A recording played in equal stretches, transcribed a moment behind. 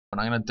And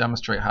I'm going to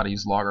demonstrate how to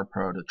use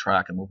LoggerPro to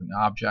track a moving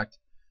object.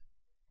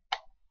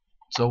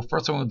 So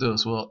first thing we'll do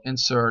is we'll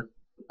insert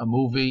a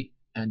movie,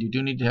 and you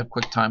do need to have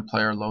QuickTime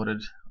Player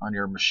loaded on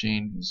your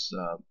machine, because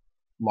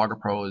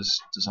LoggerPro is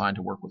designed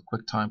to work with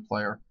QuickTime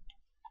Player.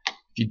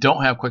 If you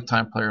don't have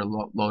QuickTime Player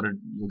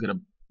loaded, you'll get a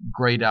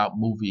grayed out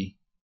movie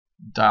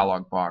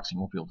dialog box. You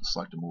won't be able to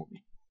select a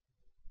movie.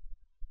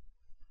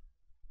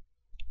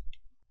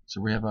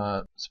 So we have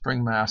a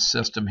spring mass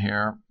system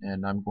here,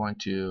 and I'm going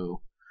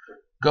to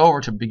go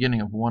over to the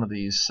beginning of one of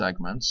these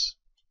segments.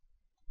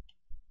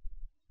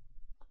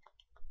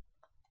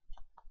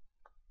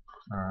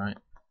 Alright,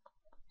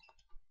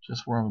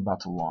 just where I'm about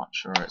to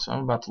launch. Alright, so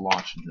I'm about to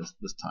launch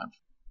this time.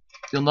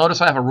 You'll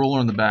notice I have a ruler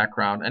in the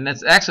background, and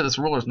it's actually, this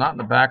ruler is not in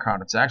the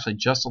background, it's actually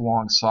just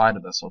alongside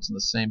of this, so it's in the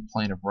same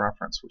plane of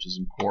reference, which is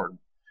important.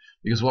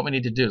 Because what we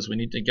need to do is we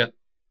need to get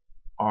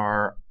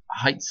our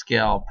height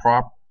scale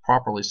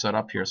properly set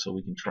up here so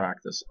we can track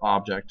this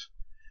object.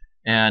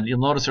 And you'll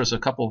notice there's a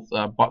couple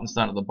of buttons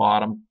down at the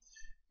bottom,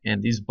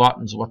 and these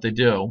buttons, what they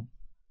do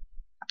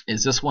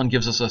is this one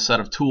gives us a set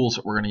of tools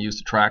that we're going to use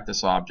to track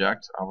this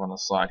object. Over on the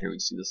side here we can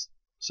see this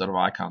set of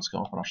icons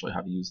come up, and I'll show you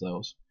how to use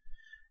those.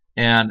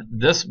 And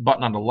this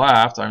button on the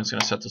left, I'm just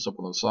going to set this up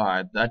on the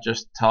side, that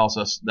just tells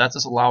us, that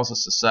just allows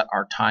us to set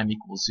our time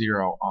equals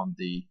 0 on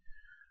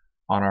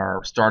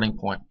our starting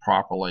point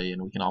properly,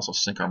 and we can also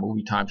sync our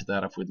movie time to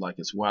that if we'd like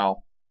as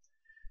well.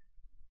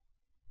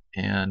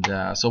 And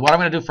so what I'm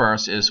going to do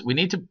first is we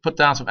need to put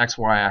down some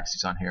XY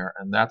axes on here,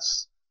 and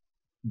that's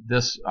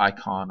this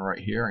icon right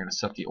here. I'm going to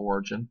set the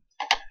origin,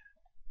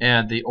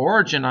 and the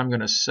origin I'm going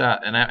to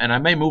set, and I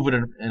may move it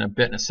in a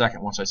bit in a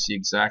second once I see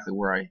exactly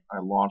where I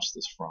launched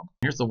this from.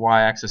 Here's the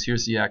Y-axis,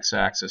 here's the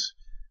X-axis.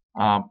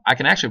 I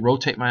can actually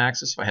rotate my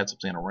axis if I had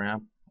something on a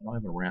ramp. I don't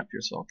have a ramp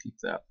here, so I'll keep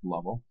that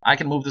level. I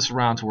can move this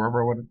around to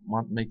wherever I would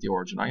want to make the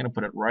origin. I'm going to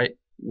put it right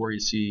where you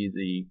see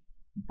the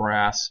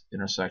brass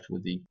intersect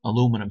with the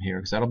aluminum here,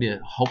 because that'll be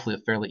hopefully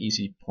a fairly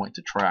easy point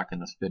to track in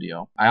this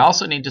video. I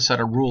also need to set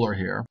a ruler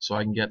here so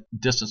I can get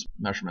distance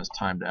measurements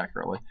timed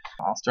accurately.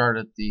 I'll start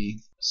at the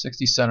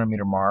 60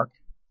 centimeter mark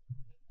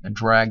and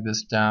drag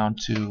this down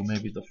to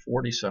maybe the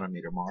 40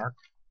 centimeter mark.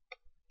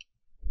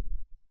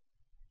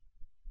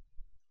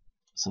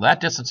 So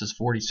that distance is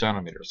 40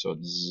 centimeters, so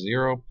it's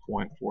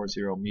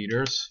 0.40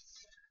 meters.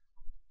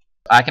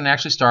 I can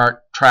actually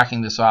start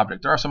tracking this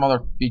object. There are some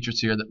other features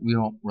here that we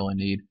don't really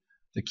need.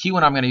 The key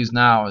one I'm going to use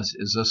now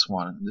is this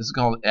one. This is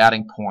called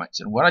adding points.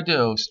 And what I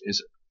do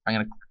is I'm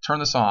going to turn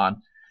this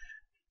on.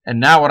 And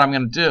now what I'm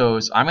going to do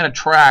is I'm going to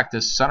track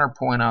this center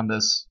point on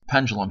this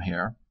pendulum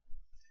here.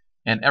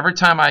 And every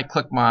time I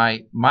click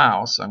my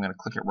mouse, I'm going to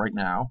click it right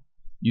now,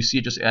 you see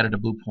it just added a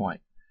blue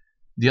point.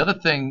 The other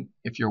thing,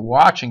 if you're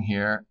watching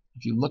here,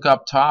 if you look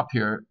up top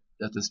here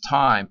at this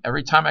time,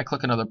 every time I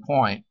click another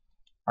point,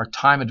 our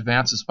time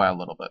advances by a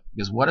little bit.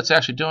 Because what it's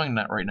actually doing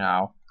right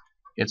now,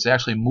 it's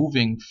actually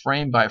moving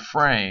frame by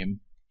frame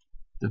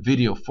the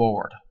video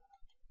forward.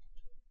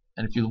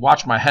 And if you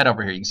watch my head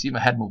over here, you can see my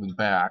head moving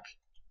back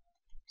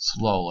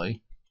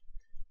slowly.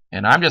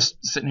 And I'm just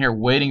sitting here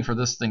waiting for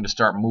this thing to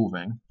start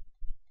moving.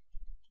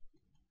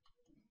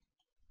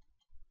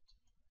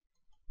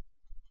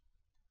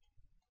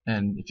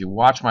 And if you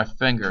watch my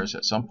fingers,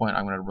 at some point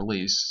I'm going to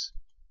release.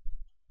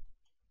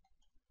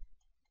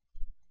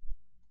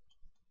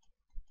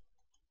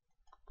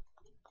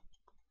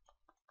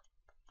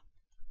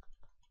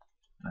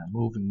 And I'm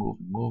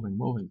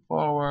moving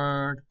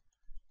forward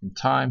in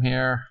time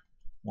here.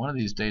 One of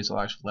these days I'll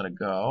actually let it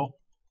go.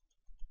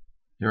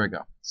 Here we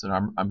go. So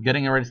I'm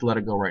getting ready to let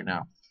it go right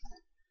now.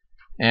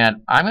 And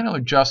I'm going to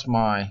adjust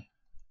my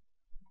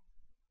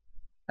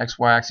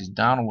XY axis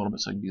down a little bit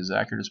so I can be as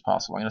accurate as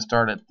possible. I'm going to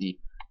start at the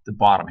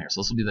bottom here.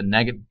 So this will be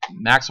the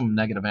maximum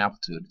negative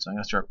amplitude. So I'm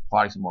going to start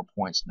plotting some more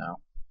points now.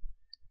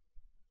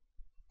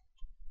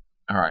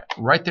 Alright,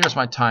 right there's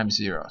my time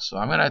 0. So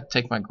I'm going to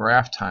take my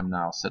graph time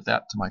now, set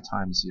that to my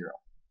time 0.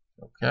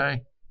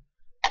 Okay.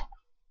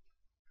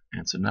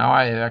 And so now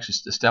I have actually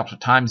established a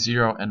time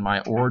 0, and my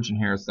origin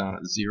here is down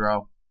at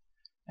 0.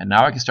 And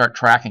now I can start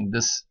tracking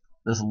this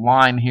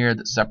line here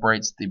that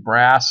separates the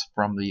brass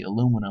from the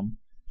aluminum.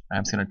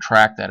 I'm just going to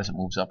track that as it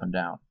moves up and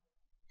down.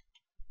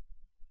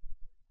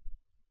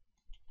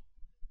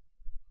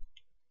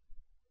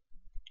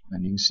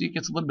 And you can see it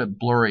gets a little bit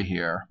blurry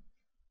here.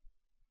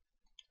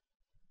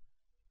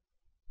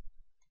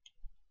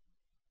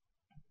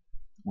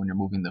 When you're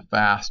moving the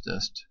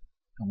fastest,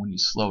 and when you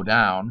slow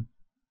down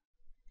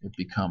it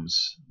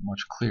becomes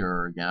much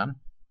clearer again.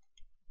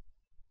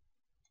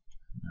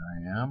 There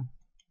I am,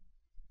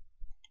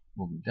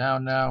 moving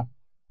down now.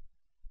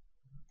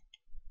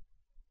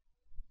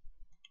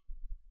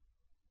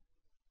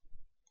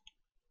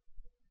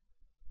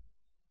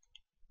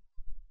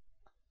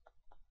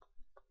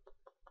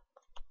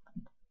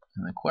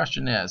 And the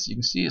question is, you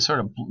can see it's sort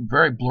of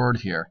very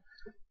blurred here.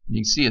 You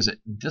can see is it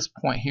this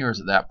point here, is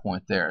at that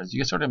point there. As you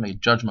can sort of make a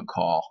judgment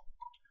call.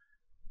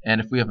 And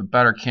if we have a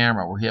better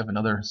camera, we have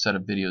another set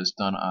of videos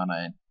done on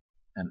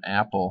an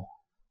Apple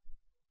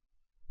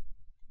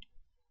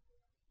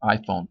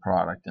iPhone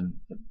product, and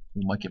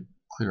we might get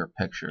clearer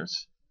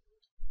pictures.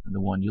 And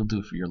the one you'll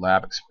do for your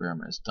lab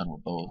experiment is done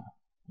with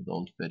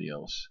those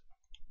videos.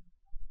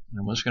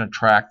 And we're just going to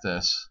track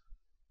this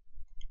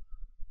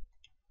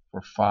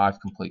for 5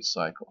 complete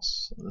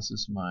cycles. So this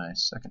is my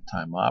second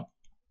time up.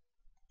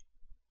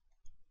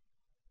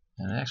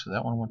 And actually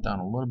that one went down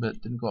a little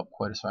bit, didn't go up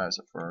quite as high as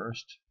the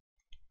first.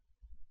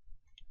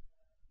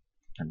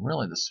 And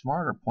really the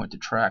smarter point to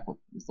track,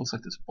 it looks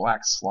like this black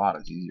slot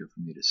is easier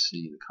for me to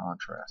see the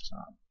contrast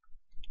on.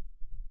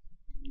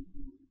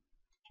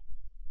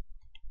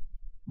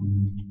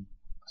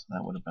 So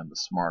that would have been the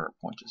smarter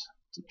point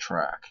to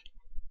track.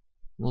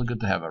 Really good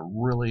to have a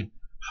really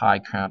high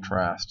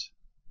contrast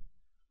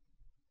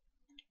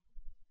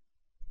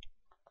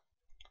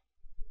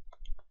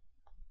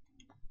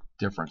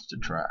difference to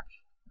track.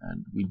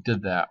 And we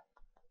did that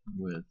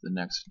with the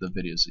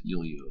videos that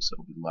you'll use.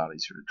 It'll be a lot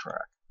easier to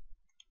track.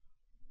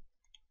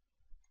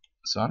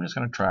 So I'm just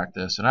going to track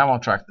this, and I'll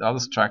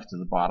just track it to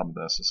the bottom of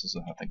this. This is,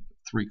 I think,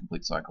 3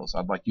 complete cycles.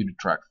 I'd like you to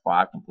track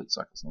 5 complete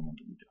cycles in the one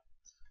that you do.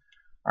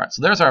 Alright,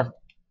 so there's our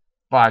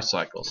 5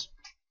 cycles.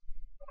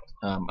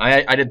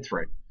 I did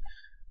 3.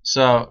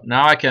 So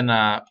now I can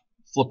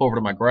flip over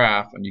to my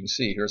graph, and you can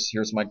see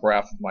here's my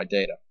graph of my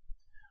data.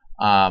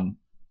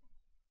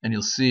 And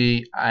you'll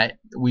see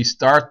we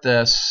start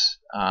this,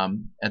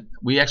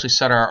 we actually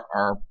set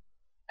our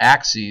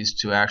axes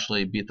to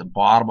actually be at the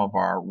bottom of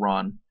our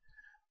run.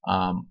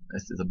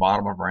 It's at the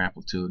bottom of our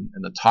amplitude,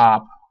 and the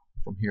top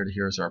from here to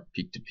here is our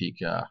peak-to-peak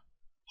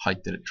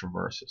height that it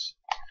traverses.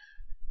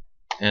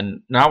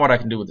 And now what I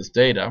can do with this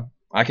data,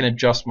 I can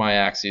adjust my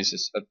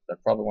axes. I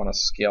probably want to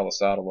scale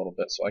this out a little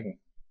bit, so I can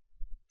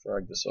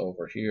drag this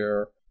over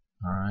here.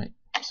 Alright,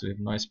 so we have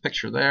a nice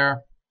picture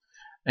there.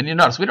 And you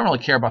notice we don't really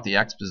care about the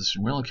x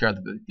position. We only care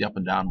about the up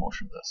and down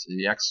motion of this.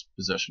 The x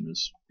position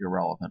is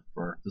irrelevant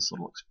for this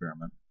little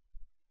experiment.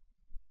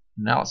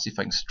 Now let's see if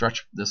I can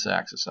stretch this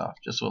axis out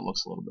just so it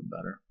looks a little bit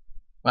better.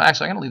 Well,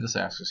 actually, I'm going to leave this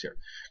axis here.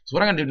 So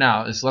what I'm going to do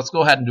now is let's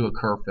go ahead and do a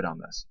curve fit on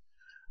this.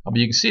 But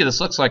you can see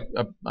this looks like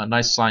a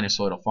nice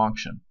sinusoidal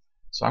function.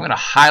 So I'm going to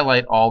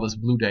highlight all this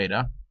blue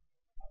data.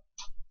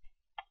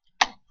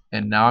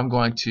 And now I'm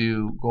going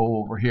to go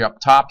over here up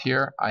top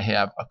here. I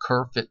have a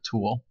curve fit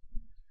tool.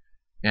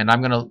 And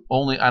I'm going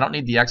to I don't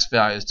need the x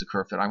values to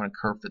curve fit. I'm going to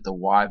curve fit the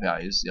y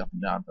values, the up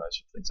and down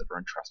values, for things that are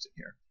interesting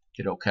here.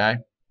 Hit OK.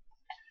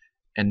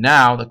 And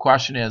now the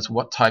question is,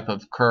 what type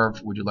of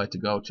curve would you like to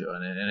go to?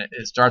 And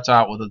it starts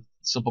out with a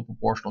simple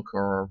proportional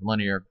curve,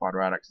 linear,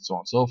 quadratic, and so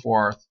on and so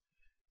forth.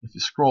 If you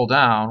scroll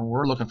down,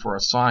 we're looking for a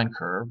sine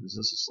curve, because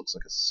this looks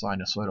like a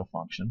sinusoidal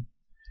function.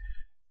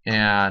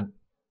 And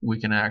we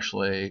can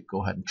actually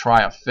go ahead and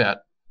try a fit.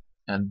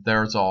 And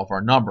there's all of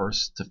our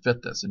numbers to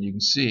fit this. And you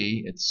can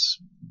see it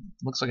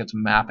looks like it's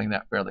mapping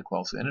that fairly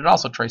closely. And it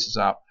also traces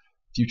out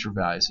future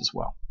values as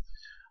well.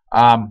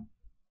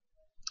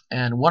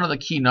 And one of the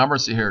key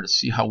numbers here to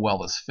see how well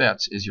this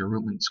fits is your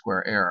root mean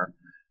square error.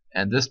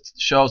 And this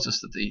shows us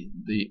that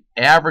the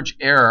average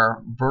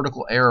error,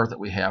 vertical error that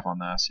we have on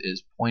this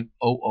is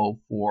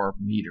 0.004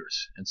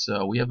 meters. And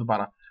so we have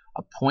about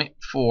a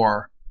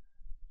 0.4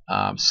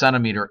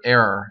 centimeter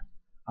error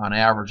on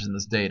average in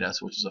this data,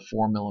 which is a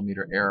 4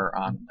 millimeter error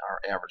on our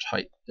average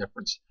height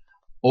difference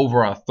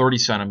over a 30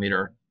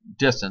 centimeter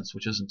distance,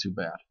 which isn't too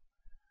bad.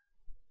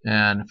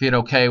 And if you hit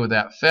OK with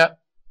that fit,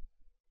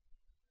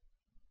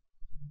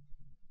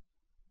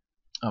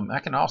 I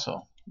can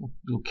also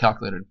do a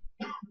calculated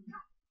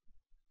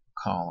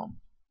column.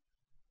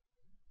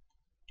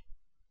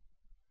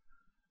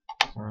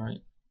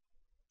 Alright.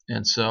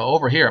 And so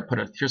over here,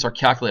 here's our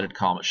calculated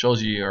column. It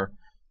shows you your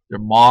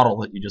model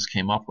that you just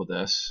came up with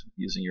this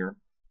using your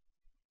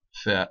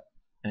fit.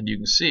 And you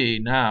can see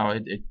now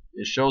it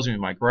shows me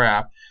my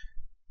graph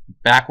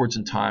backwards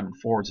in time and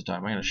forwards in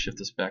time. I'm going to shift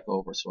this back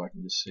over so I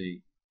can just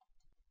see.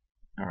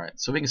 Alright,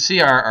 so we can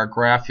see our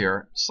graph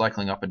here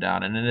cycling up and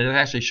down, and it is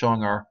actually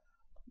showing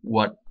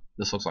what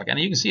this looks like. And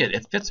you can see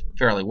it fits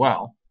fairly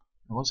well.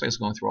 It looks like it's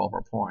going through all of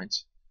our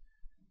points.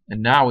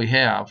 And now we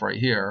have right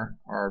here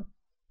our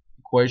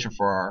equation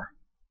for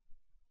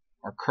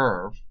our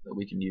curve that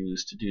we can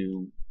use to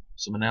do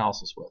some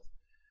analysis with.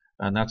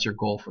 And that's your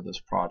goal for this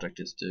project,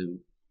 is to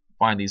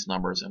find these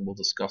numbers, and we'll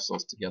discuss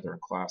those together in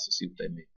class to see what they mean.